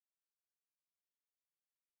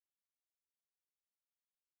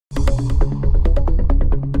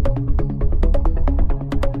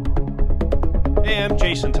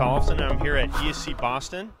Jason Tollefson. I'm here at ESC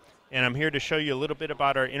Boston, and I'm here to show you a little bit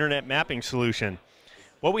about our internet mapping solution.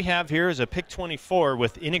 What we have here is a PIC24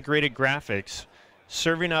 with integrated graphics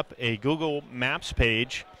serving up a Google Maps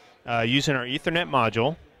page using our Ethernet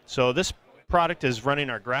module. So this product is running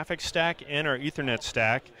our graphics stack and our Ethernet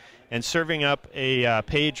stack and serving up a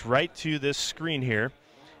page right to this screen here.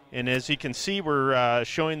 And as you can see, we're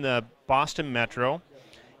showing the Boston Metro.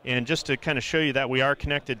 And just to kind of show you that we are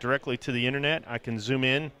connected directly to the internet, I can zoom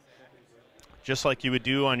in just like you would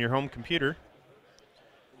do on your home computer.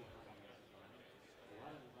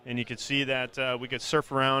 And you can see that we could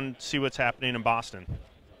surf around, see what's happening in Boston.